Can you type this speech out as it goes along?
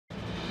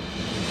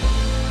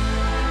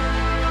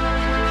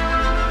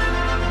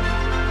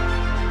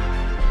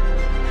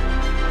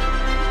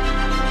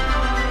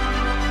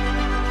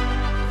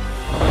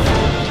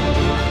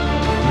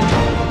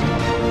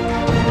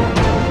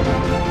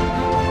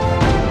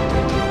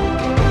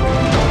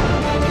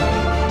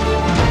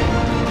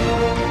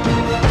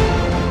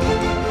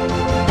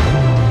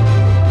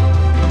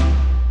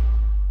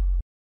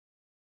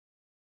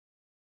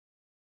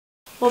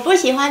我不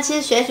喜欢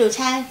吃水煮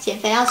餐，减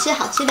肥要吃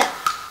好吃的。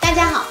大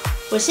家好，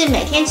我是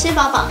每天吃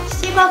饱饱，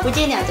西瓜不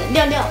见了的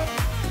六六。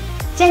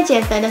在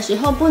减肥的时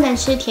候不能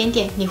吃甜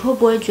点，你会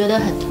不会觉得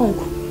很痛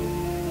苦？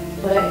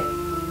会，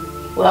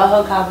我要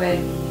喝咖啡，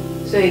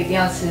所以一定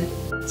要吃。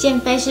减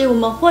肥时，我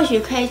们或许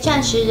可以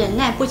暂时忍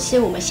耐不吃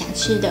我们想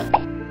吃的，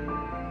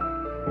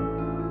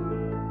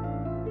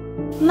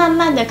慢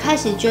慢的开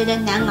始觉得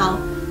难熬，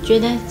觉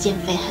得减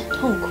肥很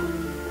痛苦。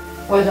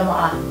为什么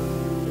啊？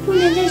不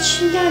能再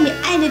吃到你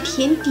爱的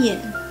甜点，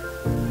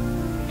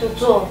就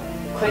做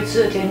可以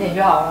吃的甜点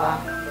就好了。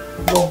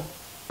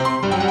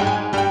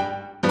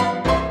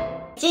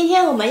今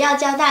天我们要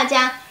教大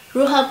家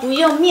如何不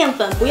用面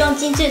粉、不用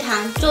精致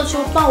糖做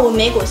出豹纹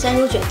莓果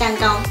生乳卷蛋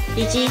糕，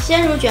以及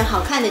生乳卷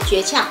好看的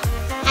诀窍，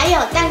还有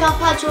蛋糕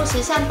画出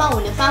时尚豹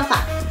纹的方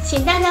法。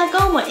请大家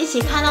跟我们一起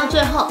看到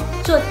最后，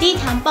做低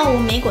糖豹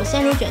纹莓果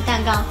生乳卷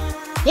蛋糕。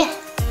耶！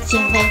减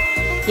肥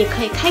也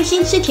可以开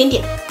心吃甜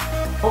点。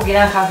我今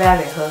仔咖啡还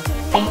没喝，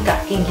紧赶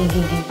紧。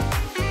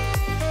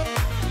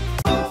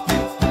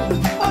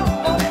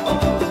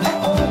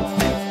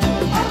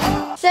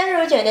生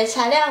乳卷的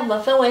材料我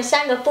们分为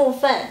3个部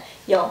分，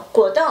有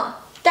果冻、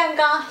蛋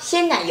糕、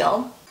鲜奶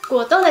油。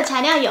果冻的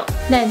材料有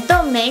冷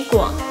冻莓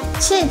果、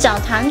赤藻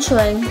糖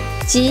醇、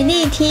吉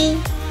利梯、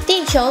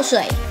地球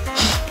水。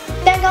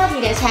蛋糕体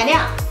的材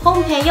料，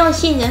烘焙用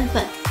杏仁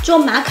粉做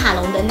马卡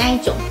龙的那一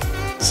种，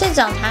赤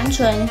藻糖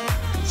醇、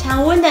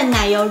常温的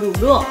奶油乳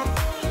酪、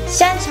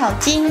香草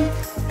精、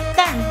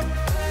蛋、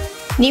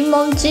柠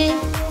檬汁、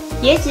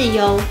椰子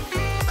油、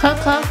可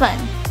可粉、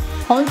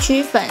红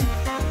曲粉。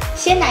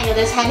鲜奶油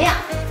的材料：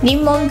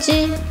柠檬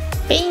汁、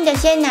冰的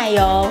鲜奶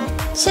油、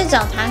赤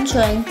藻糖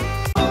醇。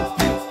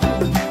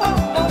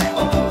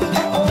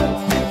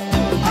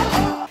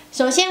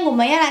首先，我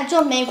们要来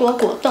做莓果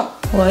果冻。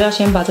我要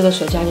先把这个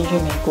水加进去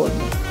莓果里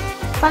面，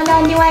放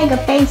到另外一个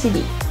杯子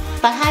里，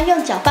把它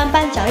用搅拌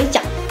棒搅一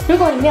搅。如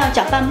果你没有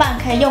搅拌棒，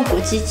可以用果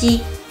汁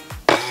机。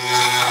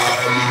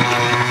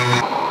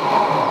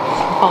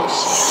好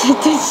咸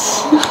的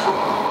气。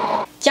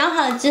搅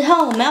好了之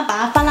后，我们要把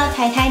它放到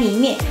台里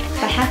面，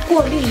把它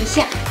过滤一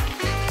下。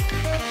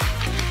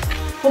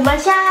我们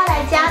现在要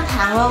来加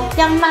糖哦，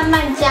要慢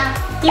慢加，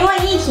因为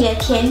液体的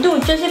甜度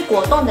就是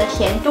果冻的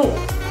甜度。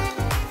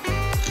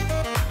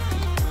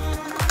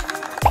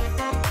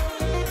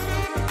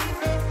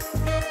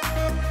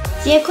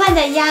结块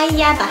的压一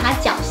压，把它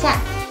搅散。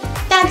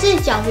大致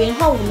搅匀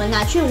后，我们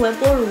拿去微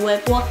波炉微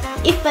波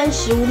1分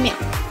15秒。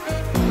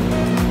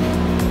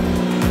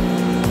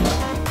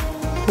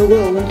如果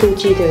有温度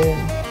计的人，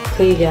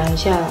可以量一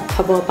下，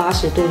差不多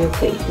80度就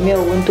可以。没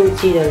有温度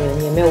计的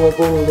人，也没有微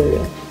波炉的人，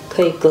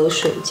可以隔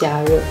水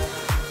加热。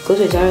隔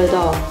水加热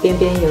到边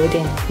边有一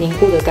点凝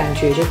固的感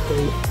觉就可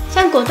以。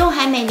像果冻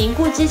还没凝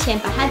固之前，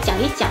把它搅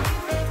一搅。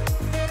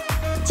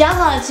搅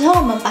好了之后，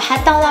我们把它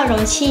倒到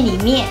容器里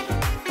面。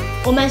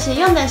我们使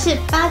用的是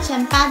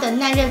8×8的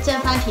耐热正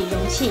方体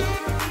容器，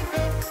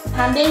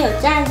旁边有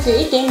这样子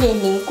一点点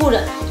凝固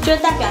了，就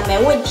代表没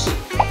问题。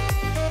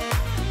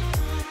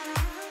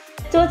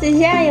桌子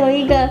下有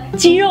一个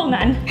肌肉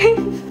男，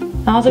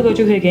然后这个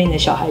就可以给你的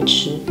小孩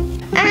吃。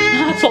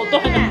手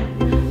断了。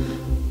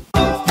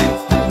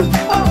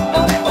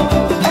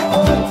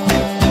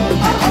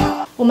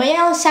我们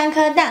要用3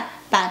颗蛋，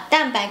把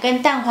蛋白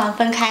跟蛋黄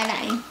分开来。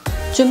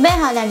准备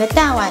好2个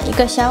大碗、1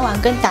个小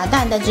碗跟打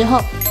蛋的之后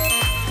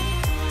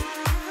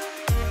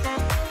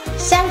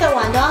，3个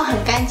碗都要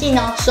很干净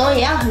哦，手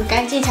也要很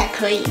干净才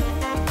可以。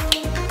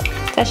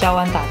在小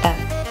碗打蛋，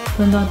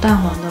分到蛋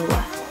黄的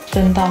碗，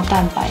分到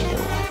蛋白的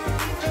碗。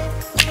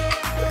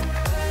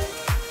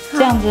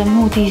这样子的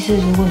目的是，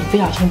如果你不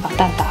小心把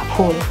蛋打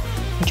破了，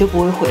你就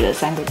不会毁了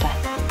3个蛋。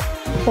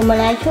我们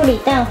来处理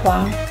蛋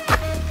黄，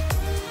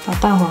把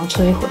蛋黄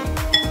摧毁，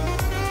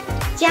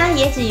加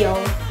椰子油，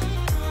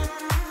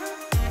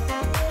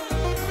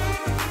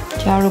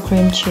加入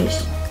cream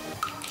cheese。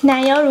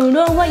奶油乳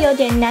酪会有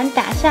点难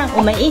打上，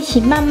我们一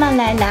起慢慢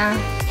来拿。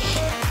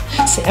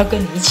谁要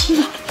跟你一起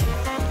拿？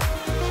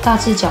大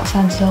致搅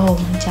散之后，我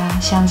们加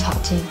香草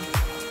精，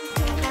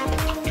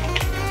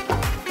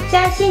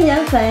加杏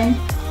仁粉，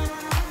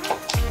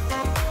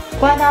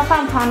刮刀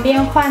放旁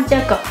边换这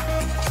个，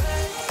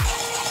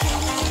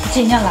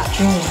尽量打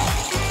均匀。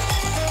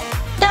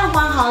蛋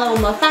黄好了，我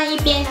们放一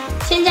边。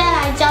现在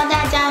来教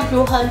大家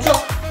如何做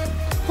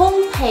烘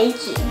焙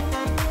纸。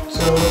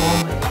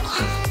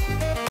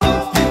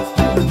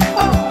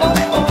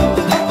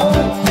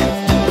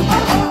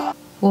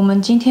我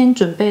们今天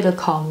准备的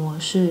烤模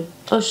是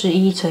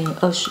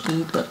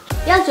21×21的，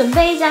要准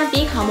备一张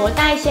比烤模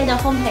大一些的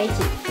烘焙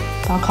纸，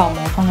把烤模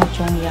放在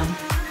中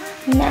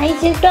央，拿一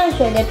支断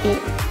水的笔，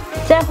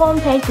在烘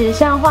焙纸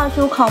上画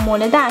出烤模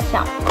的大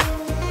小，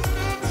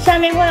上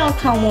面会有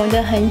烤模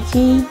的痕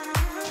迹，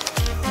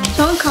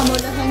从烤模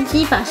的痕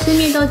迹把四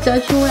面都折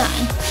出来，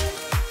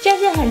这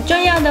是很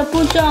重要的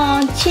步骤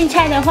哦。青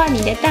菜的话，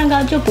你的蛋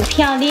糕就不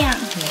漂亮。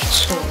没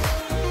错，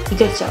一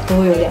个角都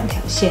会有2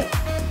条线。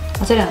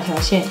把这2条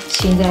线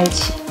亲在一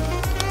起，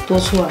多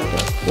出来的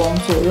往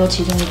左右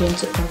其中一边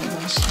折断的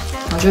东西，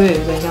然后就会有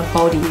一个像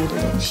包礼物的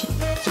东西。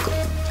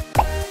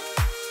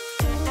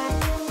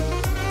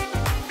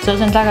折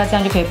成大概这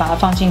样就可以把它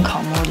放进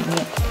烤模里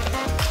面，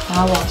把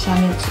它往下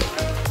面折。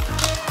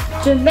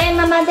准备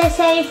妈妈在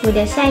晒衣服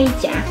的晒衣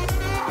夹，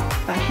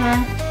把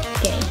它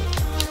给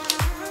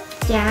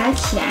夹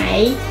起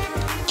来。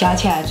夹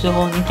起来之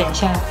后，你等一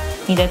下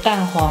你的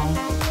蛋黄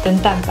跟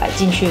蛋白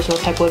进去的时候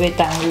才不会被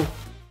耽误。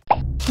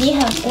你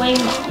很龟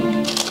毛，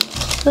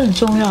这很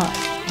重要哎。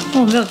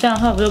那我没有这样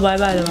的话，不就拜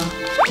拜了吗？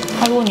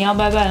那如果你要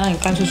拜拜，那你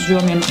干脆出去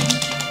外面买。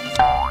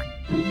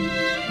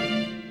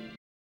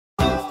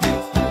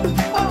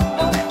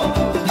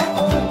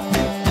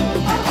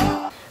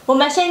我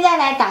们现在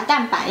来打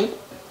蛋白，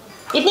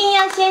一定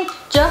要先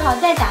折好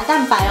再打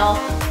蛋白哦，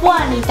不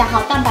然你打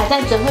好蛋白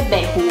再折会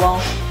北糊哦。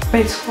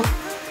没错。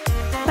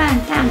拌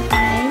蛋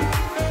白，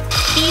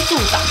低速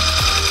打，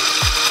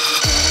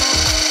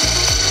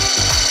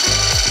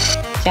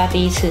加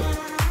第一次，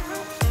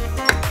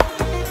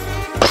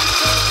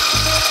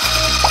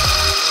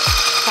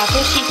打出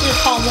细致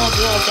泡沫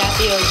之后加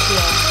第二次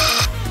哦。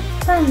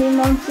拌柠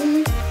檬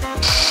汁，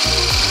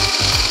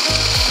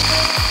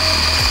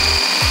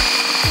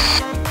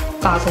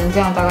打成这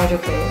样大概就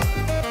可以了。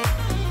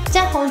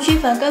在红曲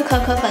粉跟可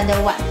可粉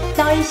的碗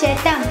倒一些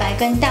蛋白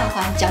跟蛋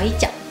黄，搅一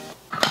搅。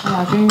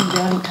亚军，你不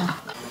要理他。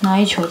拿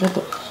一球这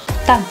个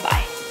蛋白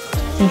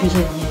进去这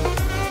里面，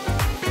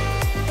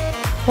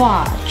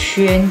画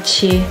圈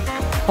切，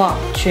画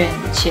圈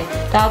切，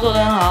大家做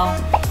得很好，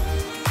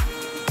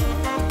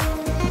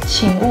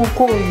请勿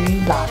过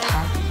于拉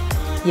它，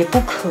也不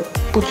可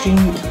不均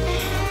匀。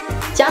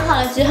搅好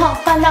了之后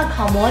放到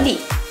烤模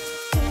里。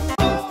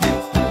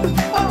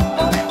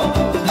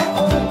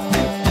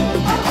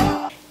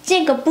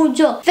这个步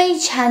骤非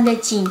常的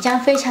紧张，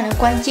非常的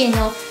关键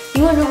哦，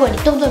因为如果你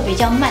动作比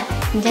较慢，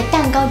你的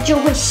蛋糕就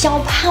会消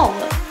泡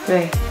了。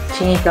对，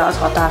请你不要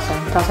吵大声，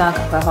大声要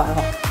赶快画一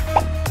画。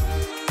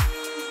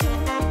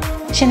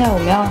现在我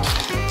们要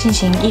进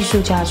行艺术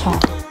家创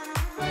作。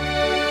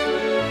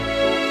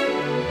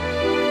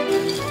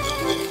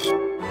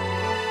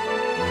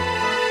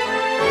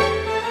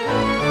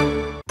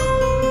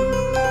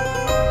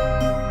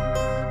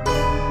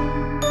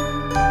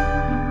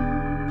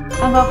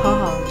蛋糕烤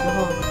好了之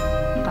后，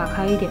打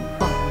开一点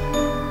缝，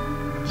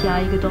夹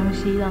一个东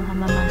西让它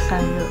慢慢散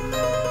热。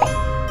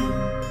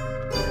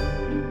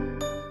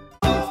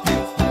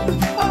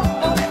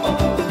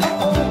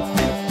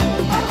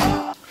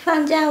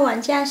放在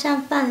碗架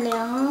上放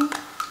凉。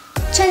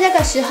趁这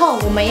个时候，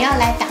我们要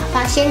来打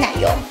发鲜奶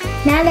油。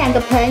拿2个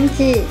盆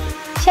子，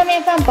下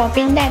面放保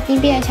冰袋，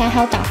冰冰的才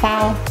好打发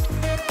哦。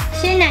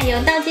鲜奶油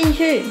倒进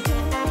去，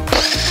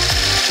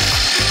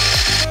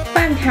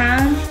放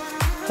糖，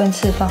分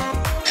次放。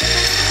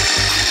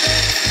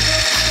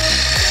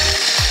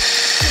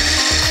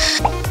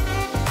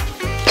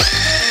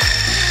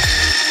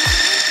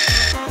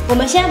我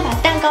们现在把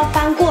蛋糕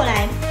翻过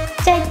来，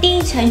在第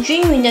一层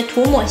均匀的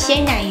涂抹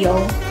鲜奶油。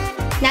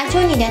拿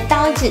出你的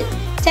刀子，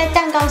在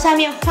蛋糕上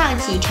面画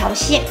几条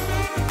线。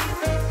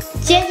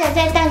接着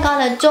在蛋糕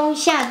的中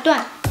下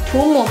段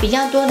涂抹比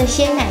较多的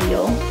鲜奶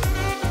油。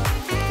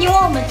因为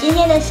我们今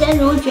天的生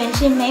乳卷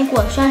是莓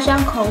果酸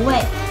酸口味，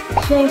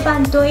所以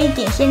放多一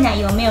点鲜奶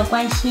油没有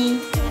关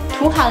系。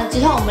涂好了之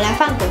后，我们来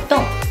放果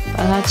冻，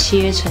把它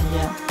切成这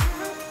样。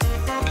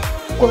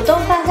果冻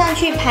放上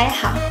去排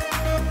好。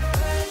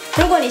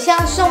如果你是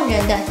要送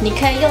人的，你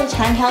可以用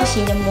长条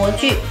形的模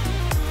具，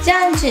这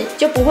样子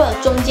就不会有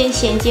中间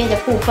衔接的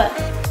部分。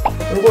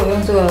如果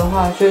用这个的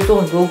话，就会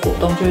做很多果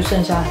冻，就会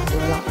剩下很多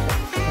浪费。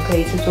我们可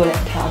以一次做2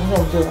条，但是我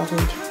们只有要做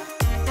1条。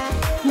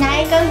拿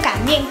一根擀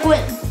面棍，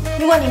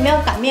如果你没有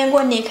擀面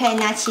棍，你也可以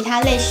拿其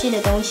他类似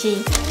的东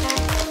西。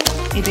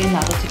一边拿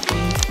着这个，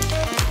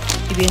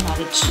一边拿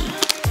着纸。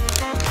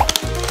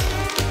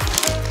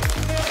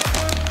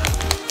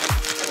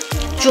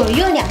左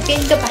右2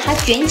边都把它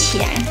卷起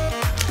来。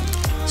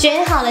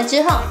卷好了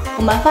之后，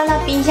我们放到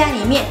冰箱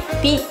里面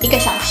冰1个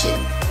小时。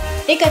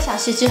1个小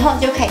时之后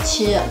就可以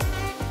吃了。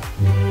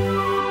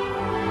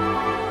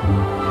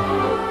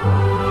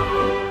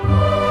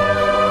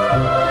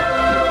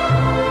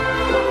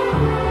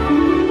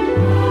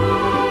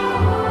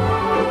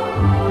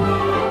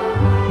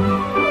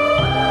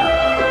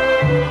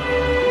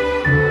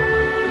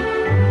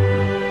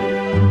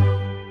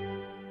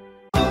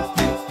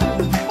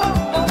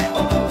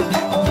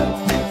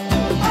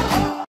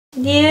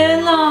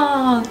天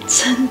哪，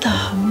真的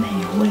很美，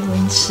我以为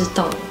你吃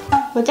到了。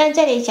我在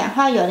这里讲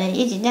话，有人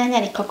一直在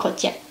那里口口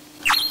讲。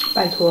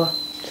拜托，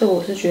这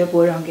我是绝对不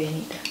会让给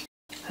你的。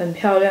很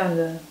漂亮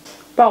的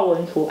豹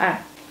纹图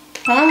案，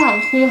很好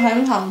吃，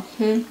很好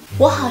吃。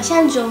我好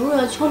像走入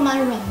了充满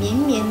软绵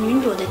绵云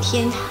朵的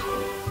天堂，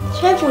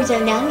吹拂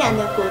着凉凉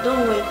的果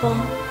冻微风，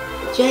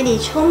嘴里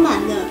充满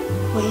了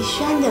微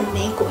酸的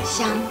莓果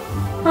香。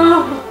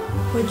啊，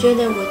我觉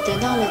得我得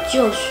到了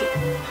救赎。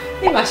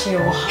立马形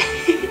容我。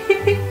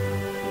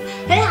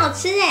很好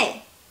吃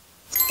哎！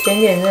甜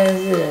点真的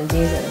是人精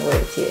神的慰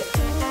藉，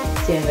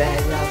减肥还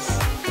是要吃。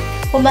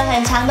我们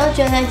很常都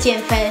觉得减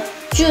肥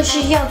就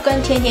是要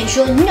跟甜点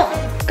说 no，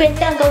 跟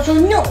蛋糕说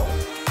no。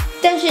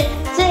但是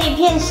这一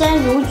片生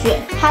乳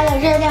卷，它的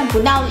热量不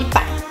到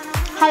100，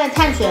它的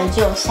碳水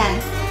只有3。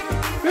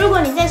如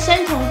果你在生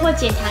酮或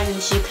减糖饮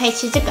食，可以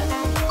吃这个。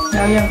比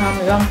较健康，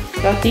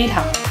比较低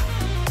糖。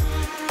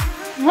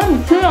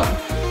很吃哦，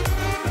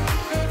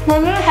我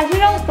觉得还是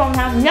用手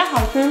拿比较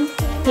好吃。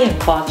你很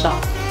夸张。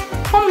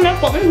他们的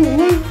果冻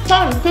吐司超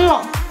好吃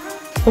哦。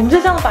我们就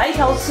这样把一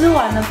条吃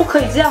完了，不可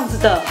以这样子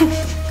的。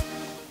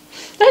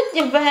在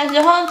减肥的时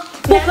候，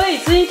不可以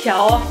吃一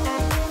条哦。